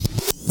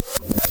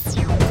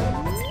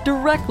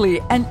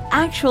directly and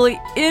actually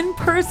in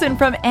person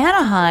from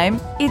Anaheim,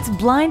 it's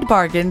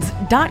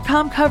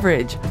blindbargains.com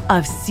coverage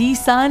of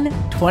CSUN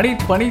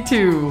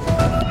 2022.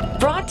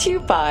 Brought to you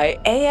by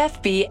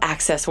AFB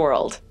Access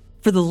World.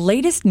 For the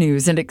latest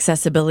news and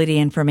accessibility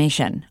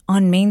information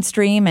on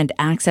mainstream and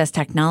access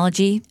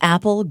technology,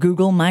 Apple,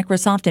 Google,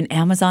 Microsoft, and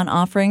Amazon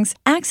offerings,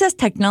 access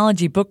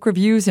technology book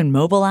reviews and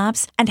mobile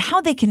apps, and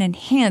how they can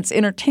enhance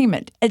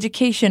entertainment,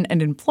 education,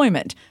 and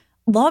employment,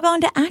 log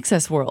on to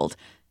Access World,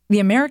 the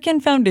American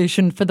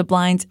Foundation for the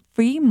Blind's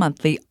free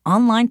monthly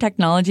online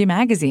technology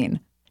magazine.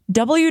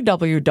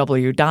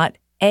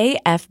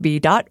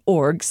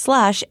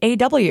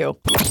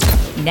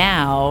 www.afb.org/AW.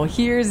 Now,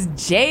 here's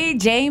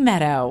JJ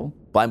Meadow.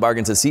 Blind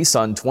Bargains at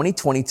CSUN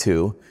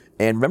 2022.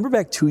 And remember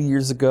back 2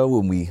 years ago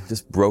when we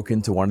just broke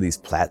into one of these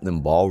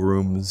platinum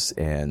ballrooms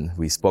and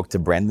we spoke to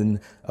Brandon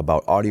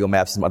about audio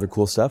maps and some other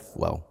cool stuff?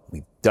 Well,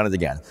 we've done it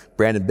again.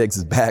 Brandon Biggs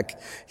is back.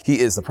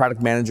 He is the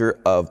product manager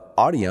of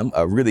Audium,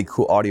 a really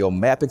cool audio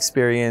map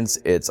experience.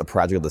 It's a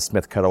project of the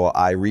Smith-Cuttle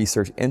Eye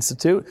Research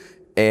Institute.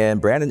 And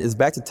Brandon is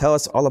back to tell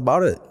us all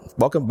about it.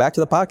 Welcome back to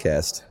the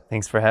podcast.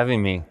 Thanks for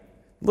having me.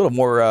 A little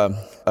more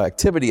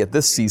activity at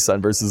this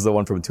CSUN versus the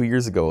one from 2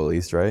 years ago, at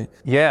least, right?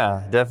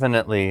 Yeah,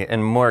 definitely.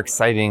 And more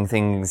exciting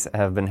things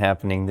have been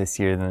happening this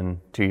year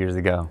than 2 years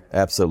ago.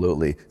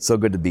 Absolutely. So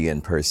good to be in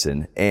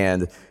person.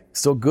 And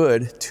so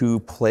good to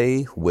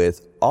play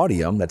with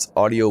Audium. That's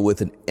audio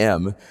with an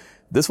M.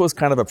 This was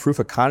kind of a proof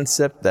of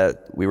concept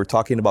that we were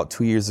talking about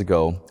 2 years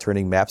ago,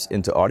 turning maps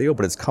into audio,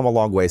 but it's come a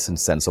long way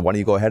since then. So why don't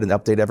you go ahead and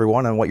update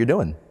everyone on what you're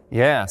doing?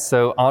 Yeah,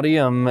 so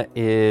Audium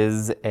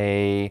is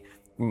a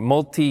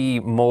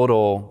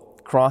multimodal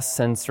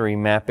cross-sensory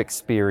map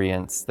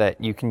experience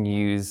that you can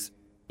use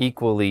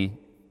equally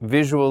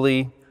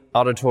visually,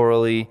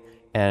 auditorily,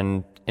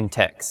 and in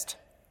text.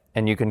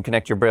 And you can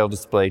connect your Braille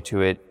display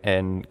to it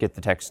and get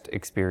the text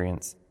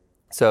experience.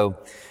 So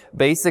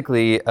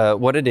basically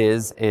what it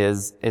is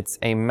it's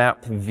a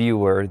map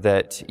viewer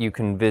that you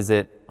can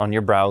visit on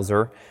your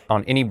browser,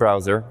 on any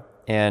browser.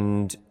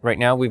 And right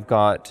now we've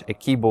got a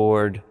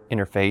keyboard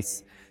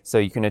interface. So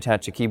you can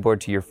attach a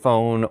keyboard to your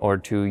phone or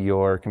to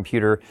your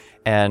computer,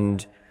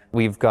 and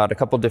we've got a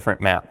couple different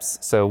maps.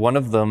 So one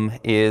of them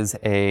is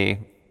a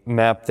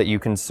map that you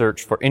can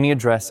search for any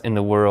address in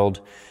the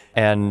world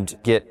and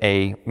get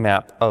a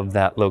map of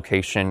that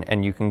location,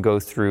 and you can go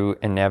through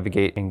and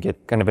navigate and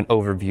get kind of an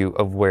overview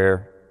of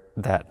where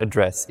that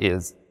address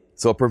is.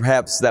 So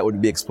perhaps that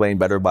would be explained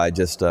better by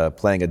just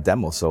playing a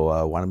demo.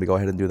 So why don't we go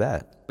ahead and do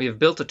that? We have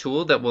built a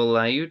tool that will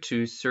allow you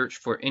to search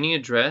for any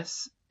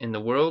address in the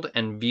world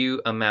and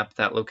view a map of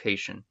that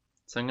location.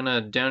 So I'm going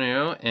to down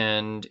arrow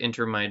and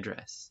enter my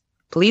address.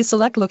 Please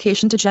select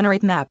location to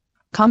generate map.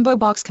 Combo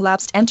box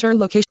collapsed. Enter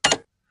location.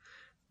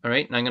 All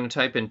right, and I'm going to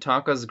type in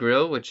Taco's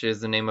Grill, which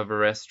is the name of a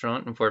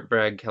restaurant in Fort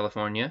Bragg,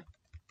 California.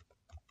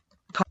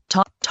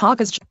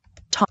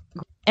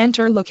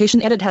 Enter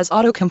location. Edit has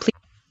autocomplete.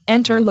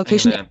 Enter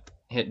location. I'm going to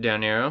hit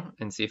down arrow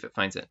and see if it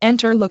finds it.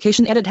 Enter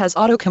location. Edit has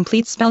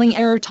autocomplete. Spelling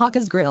error.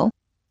 Taco's Grill.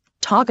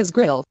 Taco's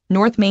Grill,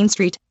 North Main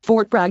Street,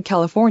 Fort Bragg,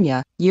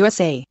 California,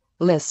 USA.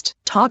 List.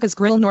 Taco's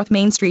Grill, North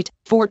Main Street,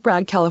 Fort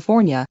Bragg,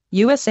 California,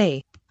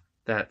 USA.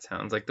 That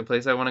sounds like the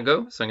place I want to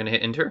go, so I'm going to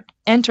hit enter.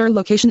 Enter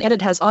location.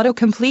 Edit has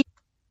autocomplete.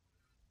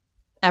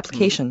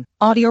 Application.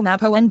 Audio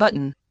map ON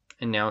button.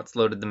 And now it's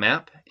loaded the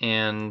map,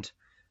 and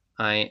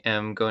I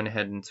am going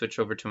ahead and switch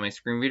over to my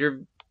screen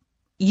reader.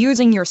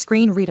 Using your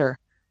screen reader.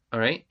 All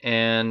right,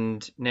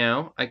 and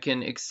now I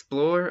can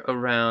explore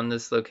around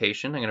this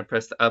location. I'm going to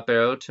press the up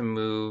arrow to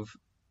move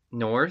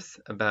north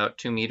about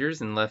 2 meters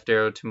and left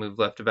arrow to move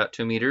left about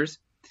 2 meters.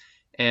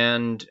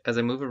 And as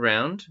I move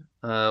around,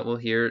 we'll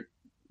hear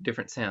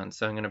different sounds.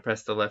 So I'm going to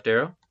press the left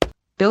arrow.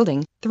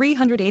 Building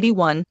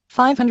 381,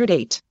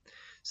 508.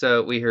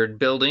 So we heard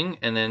building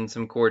and then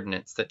some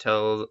coordinates that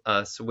tell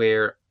us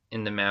where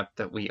in the map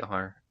that we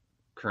are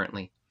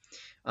currently.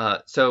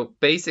 So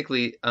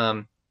basically,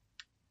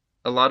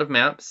 a lot of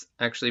maps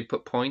actually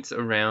put points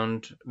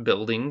around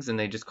buildings, and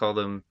they just call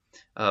them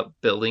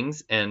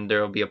buildings, and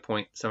there will be a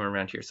point somewhere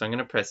around here. So I'm going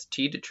to press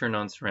T to turn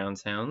on surround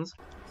sounds.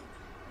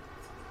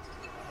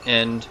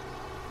 And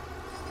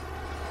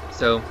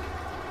so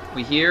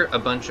we hear a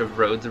bunch of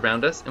roads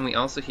around us, and we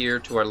also hear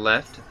to our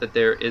left that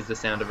there is the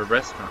sound of a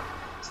restaurant.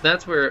 So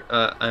that's where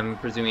I'm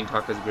presuming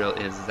Taco's Grill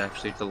is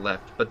actually to the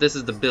left. But this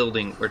is the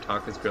building where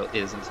Taco's Grill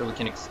is, and so we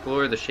can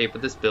explore the shape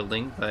of this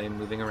building by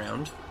moving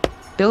around.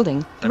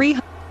 Building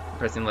 300.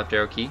 Pressing left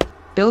arrow key.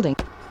 Building,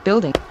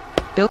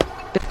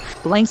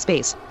 blank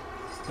space.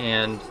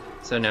 And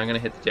so now I'm going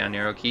to hit the down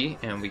arrow key,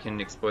 and we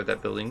can explore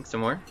that building some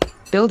more.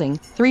 Building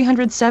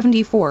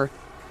 374.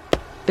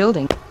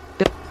 Building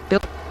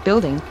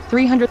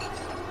 300. All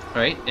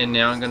right, and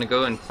now I'm going to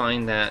go and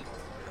find that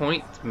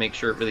point to make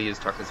sure it really is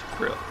Taco's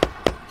Grill.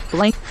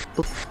 Blank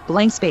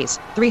space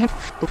 300.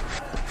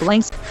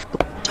 Blank.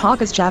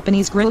 Taco's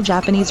Japanese Grill,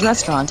 Japanese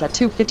restaurant at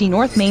 250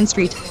 North Main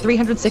Street,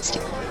 360.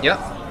 Yep.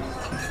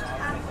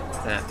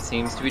 That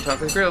seems to be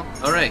Taka's Grill.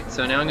 All right,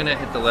 so now I'm going to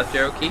hit the left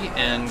arrow key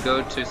and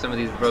go to some of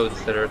these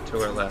roads that are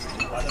to our left.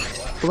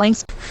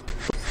 Blanks.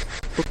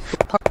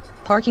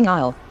 Parking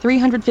aisle,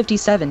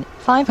 357,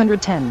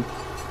 510.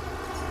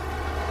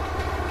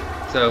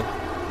 So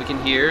we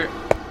can hear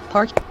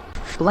Park.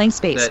 Blank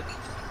space. that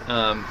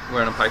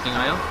we're on a parking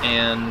aisle,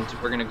 and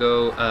we're going to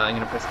go, I'm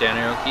going to press down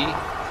arrow key,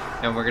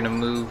 and we're going to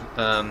move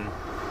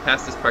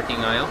past this parking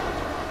aisle,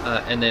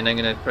 and then I'm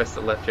going to press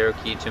the left arrow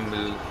key to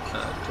move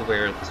to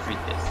where the street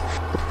is.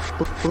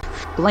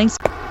 Blanks.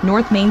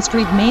 North Main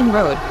Street, Main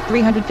Road,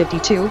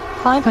 352,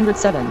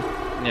 507.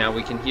 Now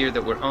we can hear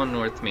that we're on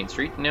North Main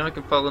Street. Now I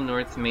can follow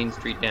North Main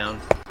Street down.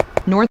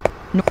 North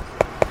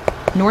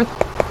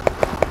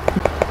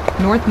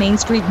Main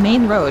Street,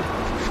 Main Road.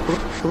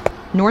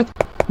 North.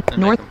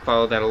 And I can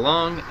follow that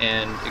along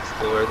and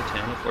explore the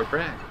town of Fort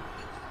Bragg.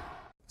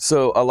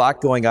 So a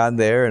lot going on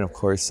there, and of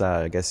course,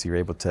 I guess you're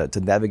able to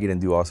navigate and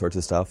do all sorts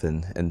of stuff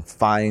and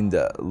find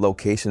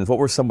locations. What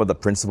were some of the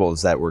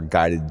principles that were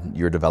guided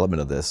your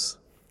development of this?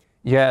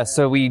 Yeah,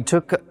 so we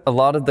took a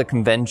lot of the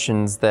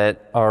conventions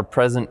that are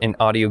present in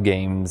audio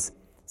games,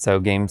 so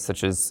games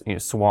such as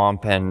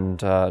Swamp and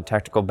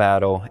Tactical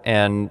Battle,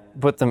 and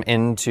put them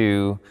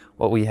into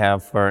what we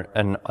have for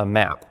a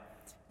map.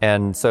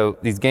 And so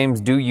these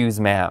games do use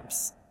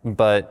maps,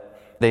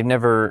 but they've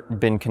never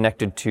been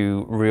connected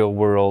to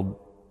real-world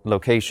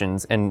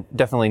locations, and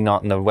definitely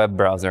not in the web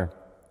browser.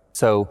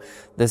 So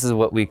this is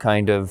what we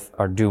kind of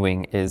are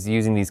doing, is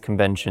using these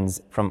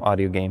conventions from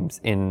audio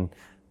games in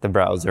the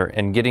browser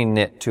and getting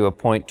it to a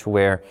point to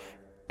where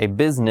a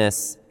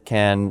business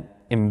can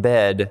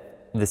embed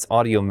this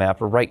audio map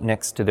right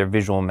next to their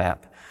visual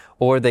map,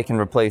 or they can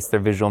replace their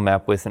visual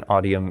map with an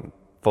audio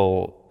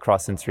full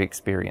cross-sensory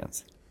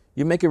experience.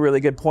 You make a really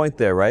good point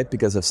there, right?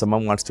 Because if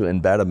someone wants to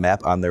embed a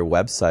map on their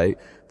website,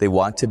 they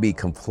want to be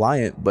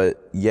compliant,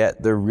 but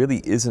yet there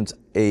really isn't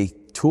a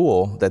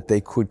tool that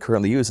they could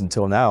currently use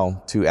until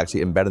now to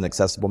actually embed an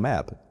accessible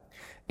map.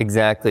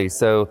 Exactly.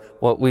 So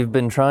what we've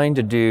been trying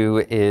to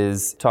do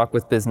is talk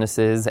with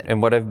businesses,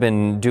 and what I've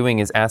been doing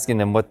is asking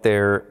them what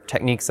their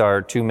techniques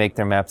are to make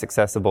their maps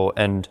accessible,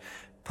 and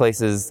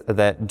places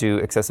that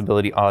do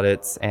accessibility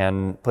audits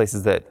and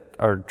places that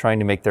are trying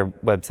to make their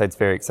websites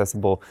very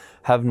accessible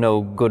have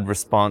no good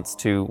response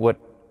to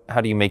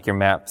how do you make your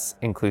maps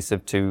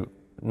inclusive to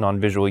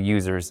non-visual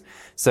users.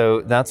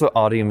 So that's what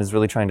Audium is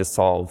really trying to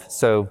solve.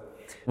 So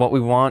what we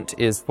want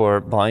is for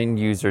blind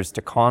users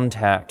to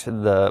contact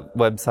the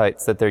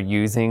websites that they're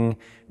using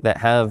that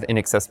have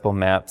inaccessible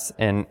maps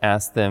and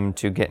ask them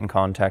to get in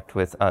contact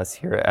with us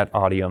here at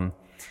Audium,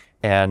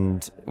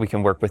 and we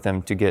can work with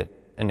them to get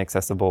an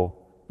accessible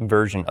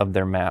version of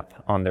their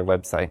map on their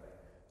website.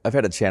 I've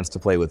had a chance to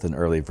play with an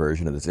early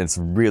version of this, and it's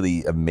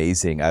really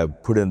amazing. I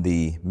put in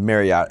the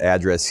Marriott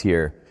address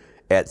here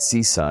at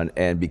CSUN,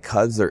 and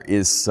because there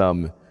is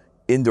some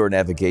indoor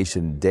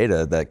navigation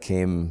data that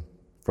came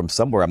from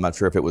somewhere, I'm not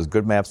sure if it was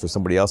Good Maps or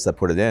somebody else that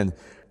put it in.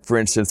 For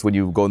instance, when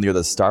you go near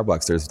the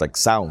Starbucks, there's like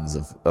sounds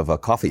of a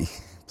coffee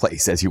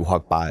place as you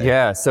walk by.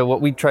 Yeah, so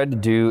what we tried to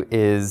do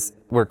is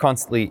we're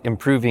constantly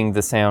improving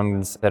the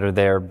sounds that are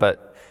there,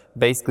 but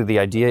basically the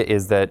idea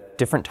is that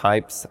different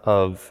types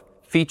of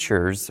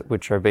features,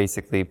 which are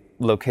basically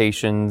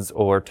locations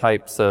or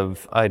types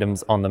of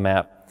items on the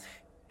map,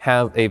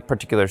 have a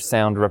particular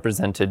sound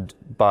represented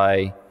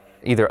by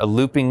either a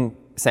looping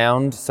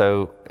sound,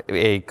 so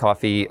a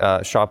coffee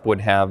shop would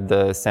have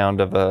the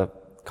sound of a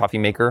coffee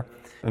maker,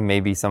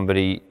 maybe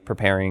somebody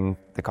preparing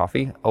the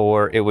coffee,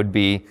 or it would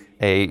be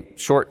a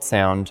short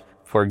sound.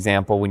 For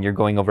example, when you're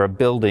going over a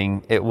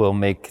building, it will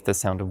make the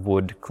sound of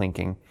wood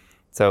clinking.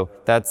 So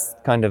that's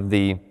kind of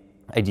the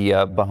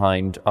idea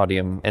behind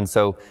Audium. And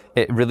so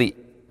it really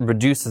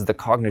reduces the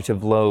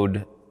cognitive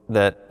load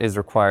that is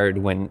required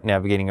when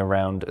navigating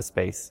around a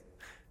space.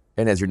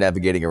 And as you're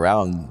navigating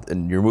around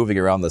and you're moving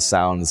around, the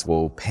sounds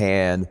will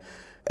pan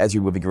as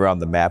you're moving around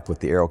the map with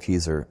the arrow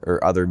keys or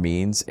other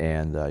means.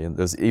 And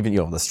there's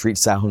even the street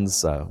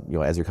sounds.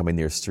 As you're coming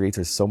near streets,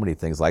 there's so many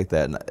things like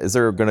that. And is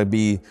there going to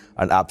be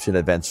an option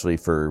eventually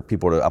for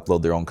people to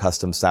upload their own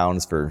custom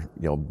sounds for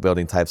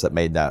building types that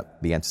may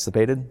not be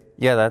anticipated?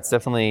 Yeah, that's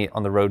definitely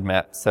on the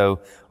roadmap. So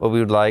what we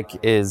would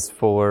like is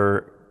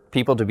for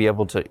people to be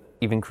able to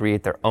even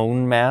create their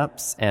own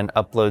maps and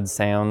upload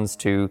sounds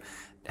to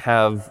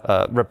have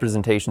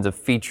representations of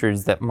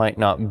features that might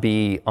not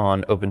be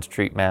on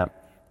OpenStreetMap.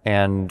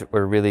 And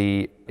we're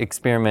really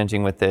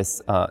experimenting with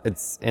this.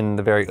 It's in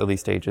the very early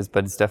stages,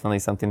 but it's definitely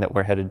something that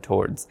we're headed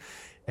towards.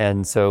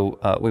 And so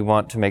we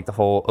want to make the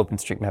whole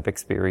OpenStreetMap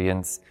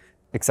experience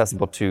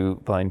accessible to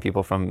blind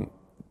people, from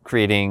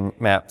creating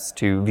maps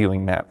to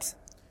viewing maps.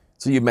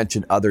 So you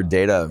mentioned other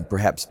data,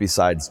 perhaps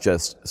besides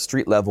just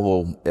street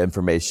level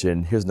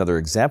information. Here's another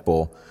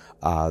example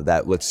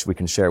that which we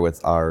can share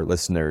with our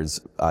listeners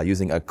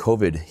using a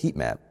COVID heat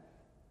map.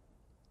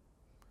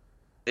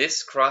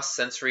 This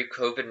cross-sensory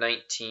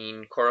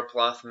COVID-19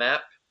 Choropleth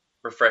map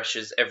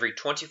refreshes every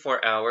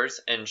 24 hours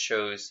and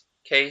shows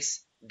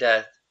case,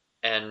 death,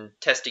 and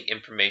testing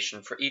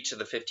information for each of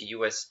the 50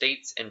 U.S.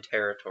 states and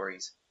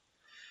territories.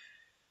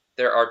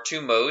 There are two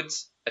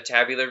modes, a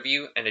tabular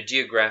view and a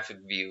geographic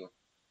view.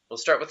 We'll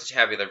start with the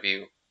tabular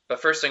view,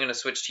 but first I'm going to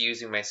switch to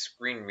using my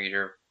screen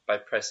reader by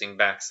pressing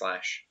 \.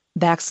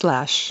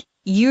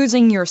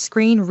 Using your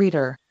screen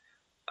reader.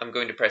 I'm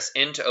going to press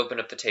N to open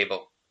up the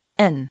table.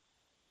 N.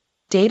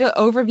 Data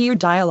overview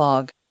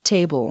dialog.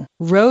 Table.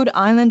 Rhode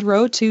Island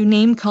row 2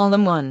 name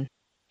column 1.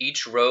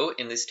 Each row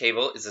in this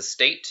table is a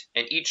state,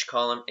 and each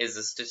column is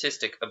a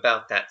statistic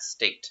about that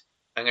state.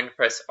 I'm going to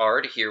press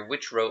R to hear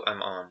which row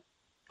I'm on.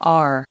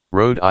 R.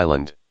 Rhode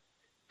Island.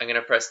 I'm going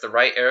to press the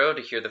right arrow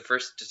to hear the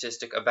first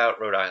statistic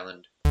about Rhode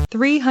Island.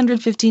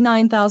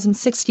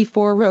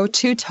 359,064 row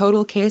 2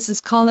 total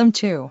cases column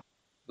 2.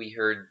 We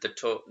heard the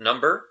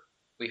number,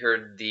 we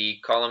heard the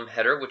column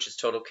header, which is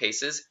total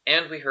cases,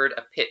 and we heard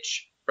a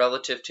pitch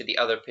relative to the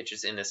other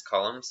pitches in this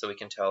column, so we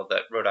can tell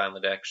that Rhode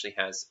Island actually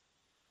has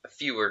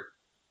fewer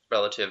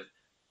relative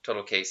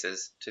total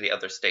cases to the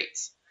other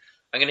states.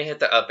 I'm going to hit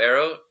the up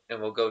arrow,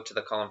 and we'll go to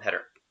the column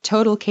header.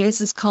 Total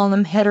cases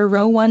column header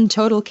row 1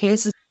 total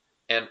cases.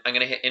 And I'm going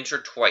to hit enter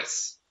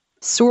twice.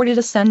 Sorted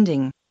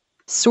ascending.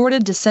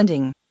 Sorted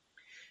descending.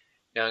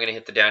 Now I'm going to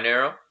hit the down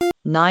arrow.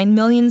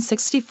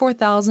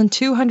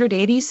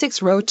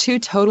 9,064,286 row 2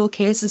 total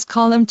cases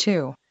column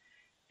 2.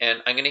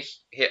 And I'm going to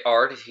hit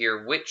R to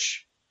hear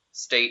which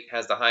state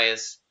has the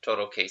highest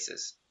total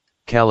cases.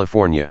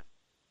 California.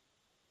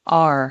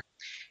 R.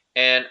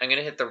 And I'm going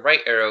to hit the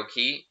right arrow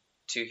key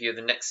to hear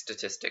the next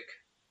statistic.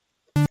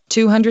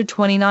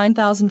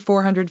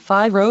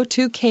 229,405 row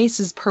 2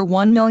 cases per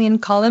 1 million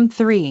column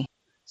 3.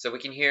 So we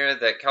can hear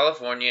that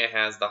California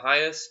has the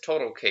highest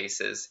total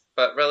cases,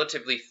 but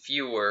relatively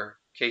fewer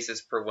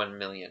cases per 1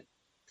 million.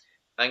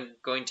 I'm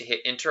going to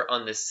hit enter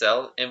on this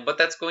cell, and what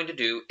that's going to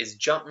do is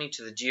jump me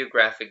to the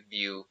geographic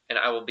view, and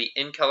I will be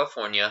in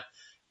California,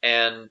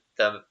 and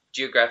the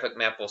geographic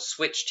map will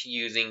switch to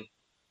using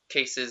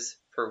cases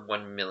per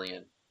 1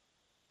 million.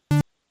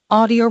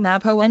 Audio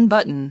map ON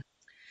button.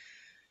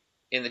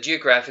 In the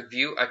geographic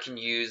view, I can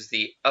use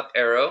the up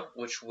arrow,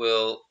 which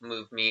will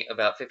move me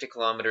about 50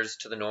 kilometers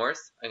to the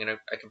north. I can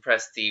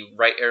press the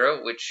right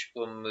arrow, which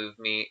will move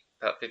me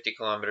about 50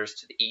 kilometers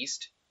to the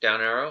east. Down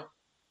arrow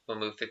will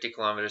move 50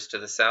 kilometers to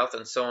the south,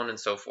 and so on and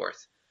so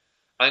forth.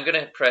 I'm going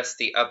to press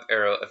the up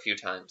arrow a few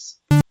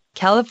times.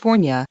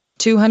 California,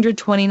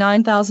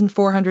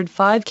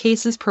 229,405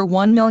 cases per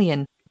 1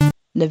 million.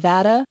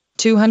 Nevada,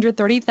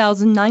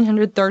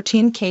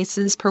 230,913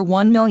 cases per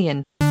 1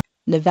 million.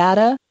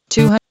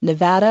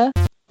 Nevada,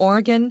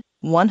 Oregon,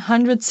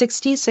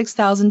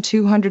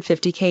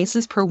 166,250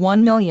 cases per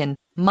 1 million.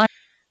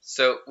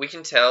 So we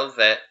can tell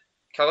that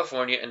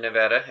California and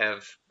Nevada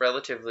have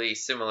relatively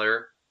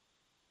similar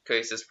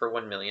cases per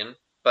 1 million,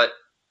 but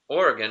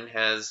Oregon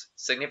has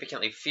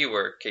significantly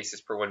fewer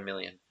cases per 1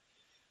 million.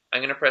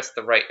 I'm going to press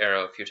the right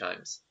arrow a few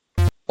times.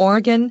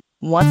 Oregon,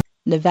 1,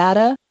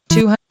 Nevada,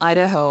 2,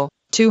 Idaho,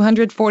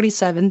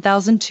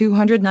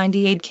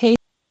 247,298 cases.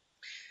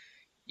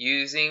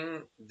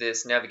 Using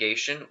this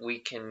navigation, we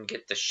can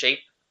get the shape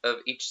of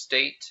each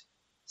state,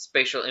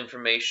 spatial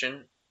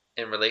information,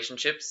 and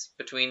relationships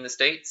between the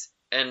states,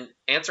 and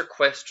answer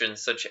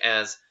questions such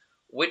as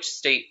which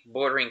state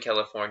bordering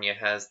California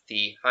has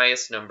the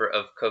highest number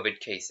of COVID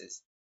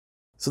cases.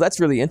 So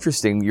that's really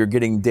interesting. You're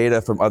getting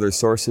data from other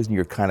sources and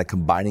you're kind of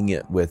combining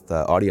it with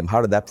Audium.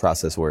 How did that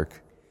process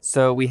work?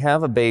 So we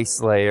have a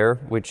base layer,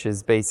 which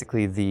is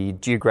basically the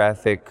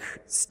geographic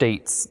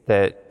states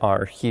that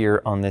are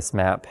here on this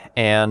map.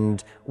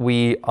 And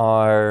we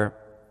are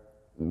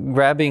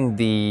grabbing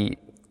the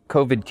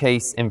COVID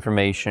case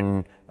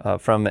information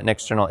from an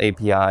external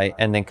API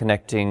and then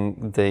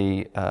connecting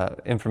the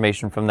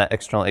information from that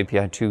external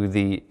API to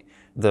the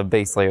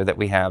base layer that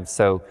we have.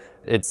 So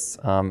it's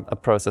a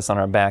process on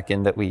our back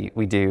end that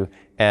we do.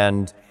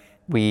 And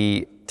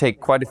we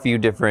take quite a few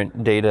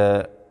different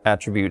data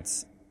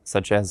attributes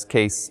such as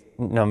case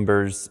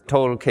numbers,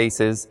 total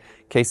cases,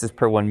 cases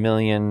per 1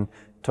 million,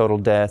 total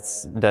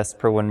deaths, deaths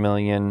per 1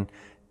 million,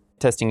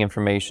 testing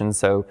information.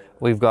 So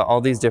we've got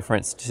all these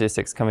different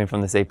statistics coming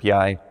from this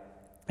API,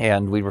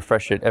 and we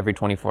refresh it every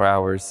 24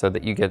 hours so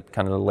that you get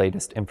kind of the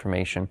latest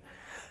information.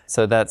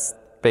 So that's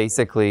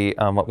basically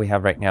what we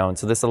have right now. And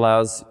so this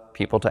allows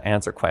people to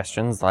answer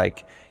questions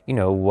like,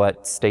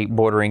 what state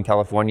bordering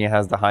California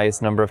has the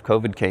highest number of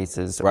COVID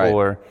cases, right.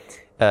 Or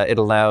it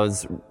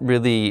allows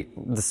really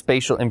the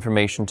spatial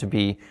information to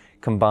be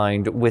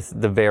combined with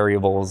the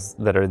variables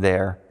that are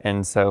there.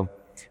 And so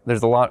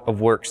there's a lot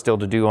of work still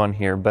to do on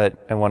here, but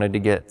I wanted to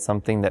get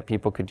something that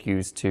people could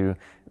use to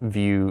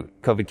view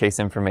COVID case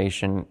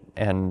information,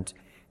 and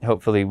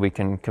hopefully we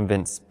can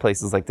convince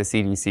places like the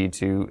CDC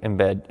to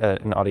embed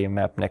an audio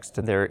map next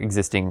to their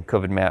existing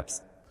COVID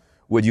maps.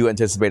 Would you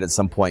anticipate at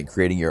some point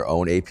creating your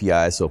own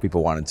API so if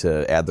people wanted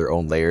to add their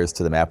own layers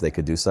to the map, they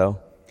could do so?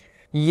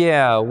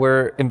 Yeah,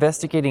 we're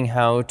investigating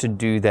how to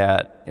do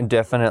that.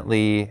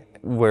 Definitely,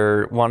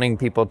 we're wanting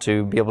people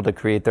to be able to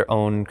create their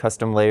own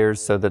custom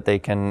layers so that they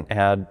can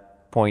add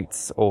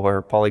points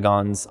or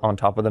polygons on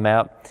top of the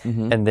map,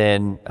 and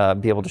then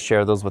be able to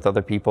share those with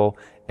other people.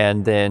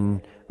 And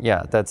then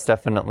yeah, that's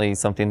definitely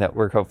something that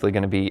we're hopefully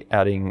going to be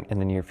adding in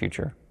the near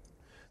future.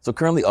 So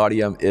currently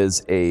Audium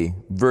is a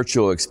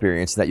virtual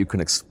experience that you can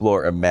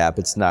explore a map.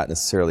 It's not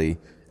necessarily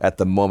at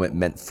the moment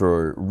meant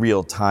for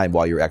real time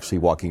while you're actually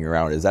walking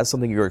around. Is that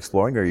something you're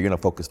exploring, or are you going to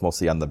focus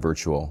mostly on the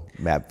virtual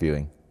map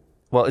viewing?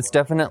 Well, it's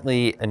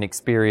definitely an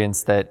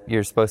experience that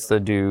you're supposed to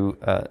do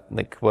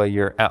like while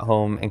you're at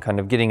home and kind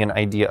of getting an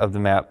idea of the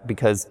map,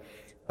 because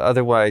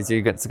otherwise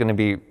it's going to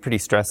be pretty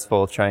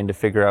stressful trying to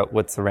figure out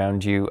what's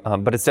around you.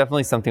 But it's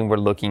definitely something we're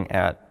looking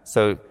at.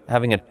 So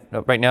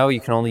right now you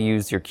can only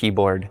use your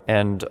keyboard,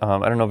 and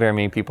I don't know very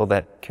many people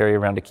that carry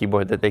around a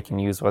keyboard that they can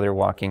use while they're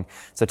walking.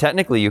 So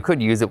technically you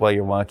could use it while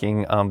you're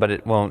walking, but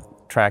it won't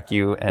track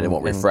you and it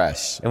won't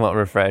refresh. It won't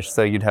refresh,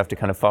 so you'd have to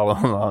kind of follow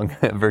along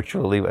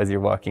virtually as you're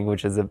walking,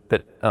 which is a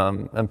bit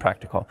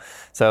impractical.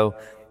 So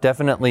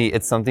definitely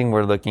it's something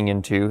we're looking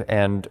into,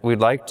 and we'd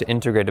like to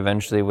integrate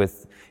eventually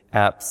with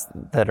apps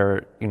that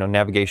are,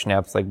 navigation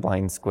apps like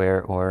Blind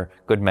Square or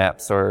Good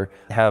Maps, or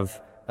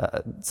have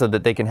so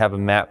that they can have a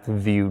map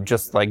view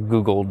just like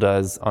Google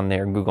does on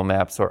their Google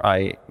Maps, or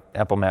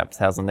Apple Maps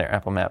has on their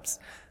Apple Maps.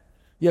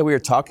 Yeah, we were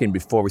talking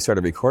before we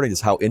started recording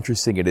just how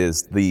interesting it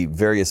is, the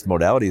various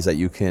modalities that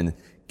you can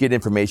get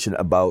information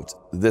about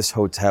this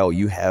hotel.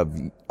 You have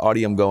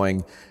Audium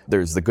going.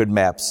 There's the Good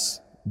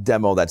Maps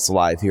demo that's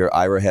live here.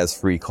 Ira has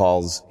free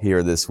calls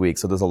here this week.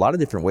 So there's a lot of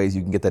different ways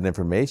you can get that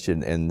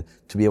information, and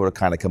to be able to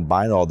kind of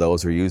combine all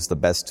those or use the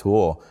best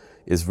tool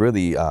is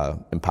really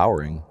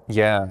empowering.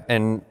 Yeah,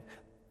 and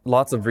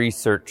lots of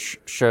research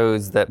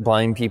shows that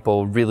blind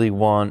people really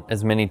want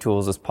as many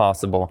tools as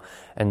possible.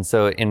 And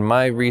so in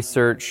my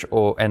research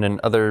and in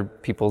other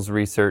people's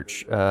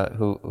research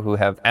who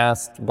have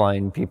asked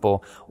blind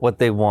people what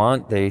they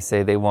want, they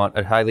say they want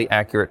a highly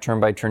accurate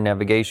turn-by-turn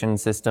navigation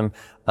system,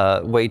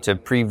 a way to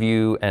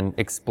preview and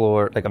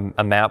explore like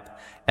a map,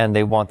 and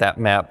they want that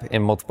map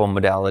in multiple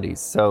modalities.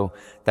 So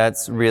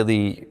that's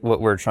really what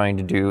we're trying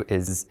to do,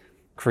 is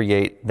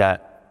create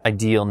that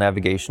ideal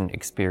navigation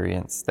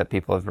experience that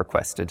people have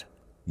requested.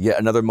 Yet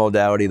another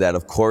modality that,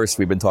 of course,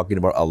 we've been talking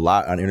about a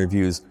lot on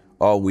interviews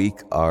all week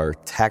are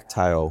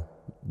tactile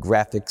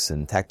graphics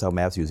and tactile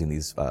maps using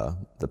these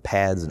the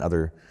pads and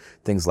other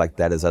things like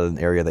that. Is that an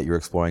area that you're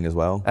exploring as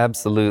well?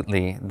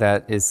 Absolutely.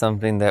 That is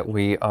something that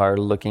we are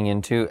looking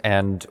into,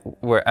 and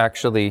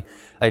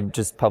I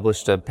just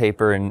published a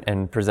paper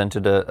and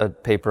presented a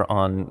paper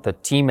on the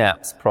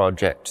TMAPS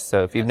project.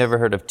 So if you've never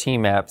heard of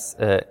TMAPS,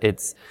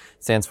 it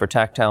stands for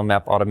Tactile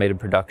Map Automated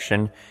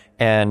Production,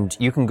 and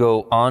you can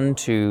go on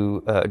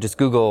to just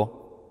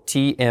Google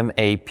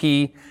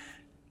TMAP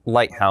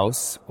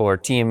Lighthouse or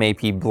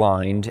TMAP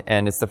Blind,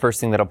 and it's the first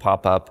thing that'll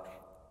pop up.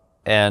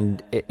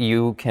 And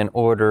you can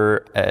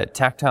order a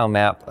tactile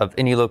map of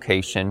any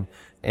location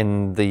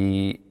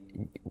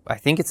I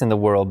think it's in the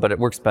world, but it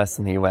works best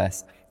in the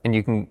US. And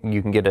you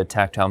can get a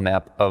tactile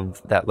map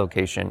of that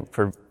location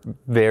for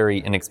very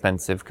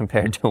inexpensive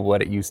compared to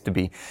what it used to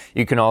be.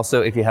 You can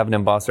also, if you have an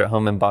embosser at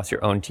home, emboss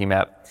your own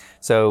TMAP.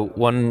 So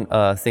one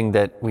thing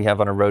that we have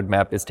on our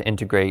roadmap is to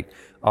integrate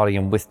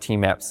Audium with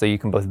TMAP, so you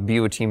can both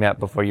view a TMAP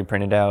before you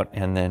print it out,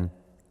 and then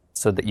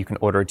so that you can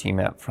order a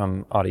TMAP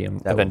from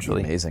Audium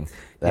eventually. That would be amazing.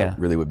 That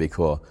really would be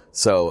cool.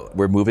 So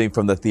we're moving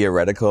from the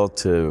theoretical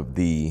to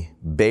the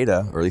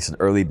beta, or at least an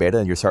early beta,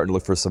 and you're starting to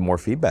look for some more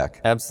feedback.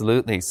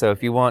 Absolutely. So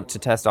if you want to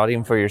test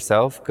Audium for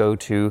yourself, go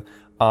to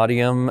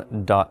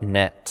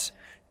audium.net,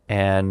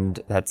 and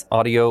that's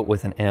audio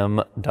with an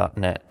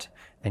M.net.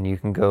 And you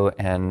can go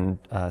and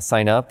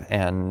sign up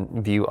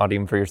and view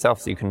Audium for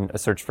yourself. So you can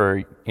search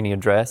for any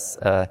address,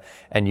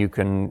 and you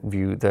can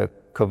view the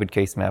COVID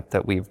case map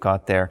that we've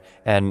got there.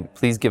 And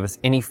please give us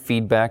any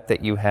feedback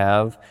that you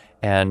have,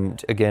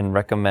 and again,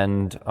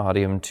 recommend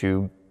Audium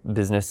to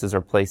businesses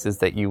or places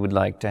that you would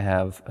like to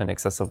have an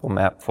accessible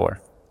map for.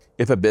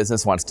 If a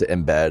business wants to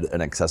embed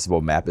an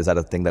accessible map, is that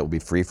a thing that will be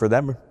free for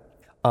them?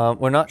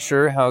 We're not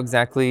sure how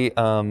exactly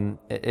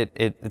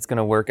it's going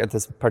to work at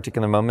this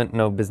particular moment.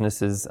 No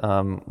businesses,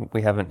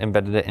 we haven't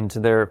embedded it into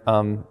their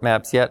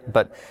maps yet,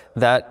 but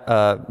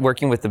that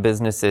working with the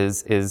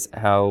businesses is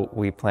how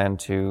we plan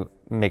to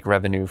make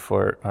revenue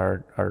for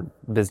our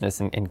business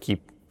and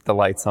keep the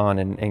lights on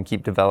and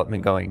keep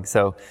development going.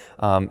 So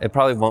it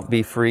probably won't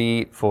be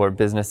free for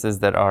businesses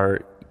that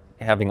are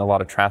having a lot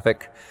of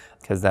traffic,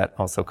 because that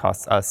also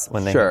costs us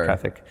when they have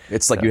traffic.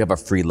 It's like you have a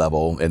free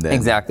level, and then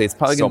exactly. It's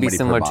probably going to be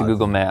similar to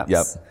Google Maps.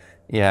 Yep.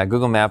 Yeah,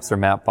 Google Maps or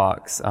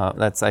Mapbox.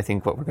 That's, I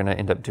think, what we're going to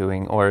end up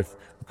doing. Or if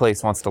a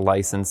place wants to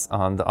license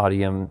on the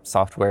Audium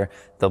software,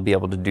 they'll be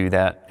able to do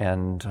that,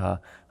 and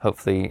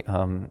hopefully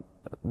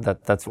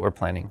that's what we're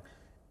planning.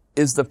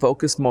 Is the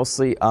focus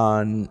mostly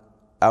on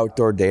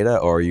outdoor data,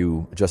 or are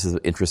you just as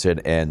interested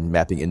in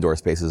mapping indoor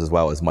spaces as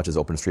well, as much as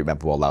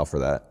OpenStreetMap will allow for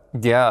that?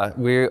 Yeah,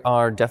 we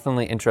are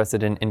definitely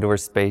interested in indoor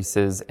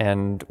spaces,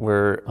 and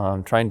we're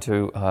trying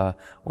to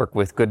work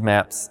with Good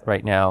Maps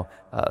right now.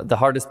 The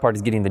hardest part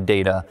is getting the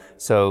data.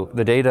 So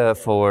the data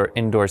for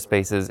indoor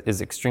spaces is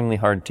extremely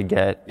hard to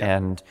get,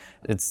 and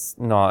it's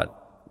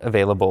not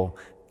available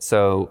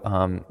So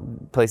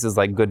places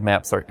like Good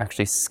Maps are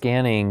actually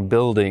scanning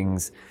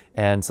buildings,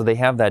 and so they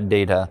have that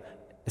data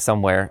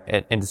somewhere,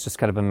 and it's just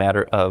kind of a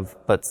matter of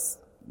let's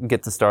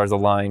get the stars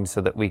aligned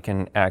so that we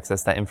can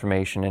access that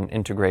information and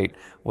integrate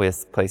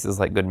with places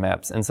like Good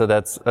Maps. And so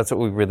that's what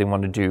we really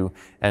want to do.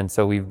 And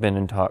so we've been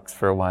in talks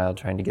for a while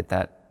trying to get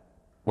that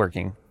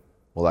working.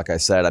 Well, like I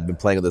said, I've been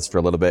playing with this for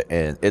a little bit,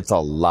 and it's a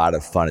lot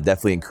of fun. I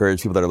definitely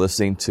encourage people that are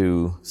listening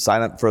to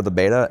sign up for the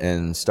beta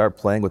and start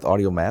playing with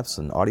Audio Maps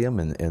and Audium,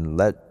 and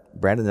let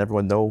Brandon and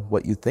everyone know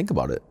what you think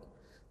about it.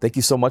 Thank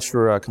you so much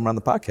for coming on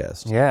the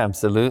podcast. Yeah,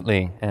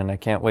 absolutely. And I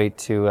can't wait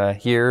to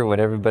hear what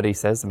everybody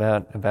says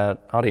about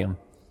Audium.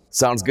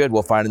 Sounds good.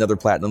 We'll find another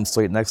Platinum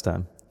Slate next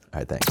time.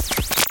 All right, thanks.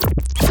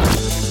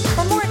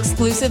 For more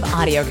exclusive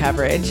audio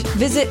coverage,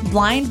 visit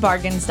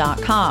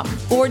blindbargains.com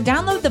or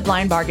download the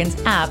Blind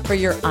Bargains app for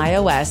your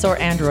iOS or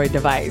Android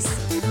device.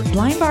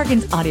 Blind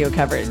Bargains audio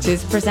coverage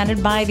is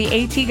presented by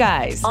the AT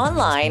Guys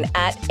online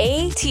at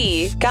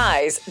atguys.com.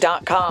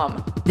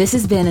 This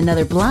has been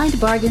another Blind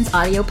Bargains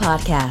audio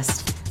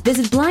podcast.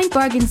 Visit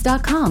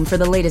blindbargains.com for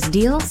the latest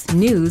deals,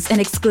 news,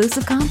 and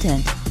exclusive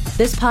content.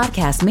 This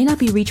podcast may not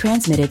be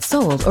retransmitted,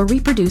 sold, or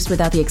reproduced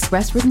without the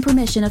express written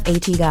permission of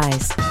AT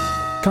Guys.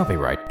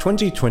 Copyright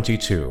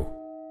 2022.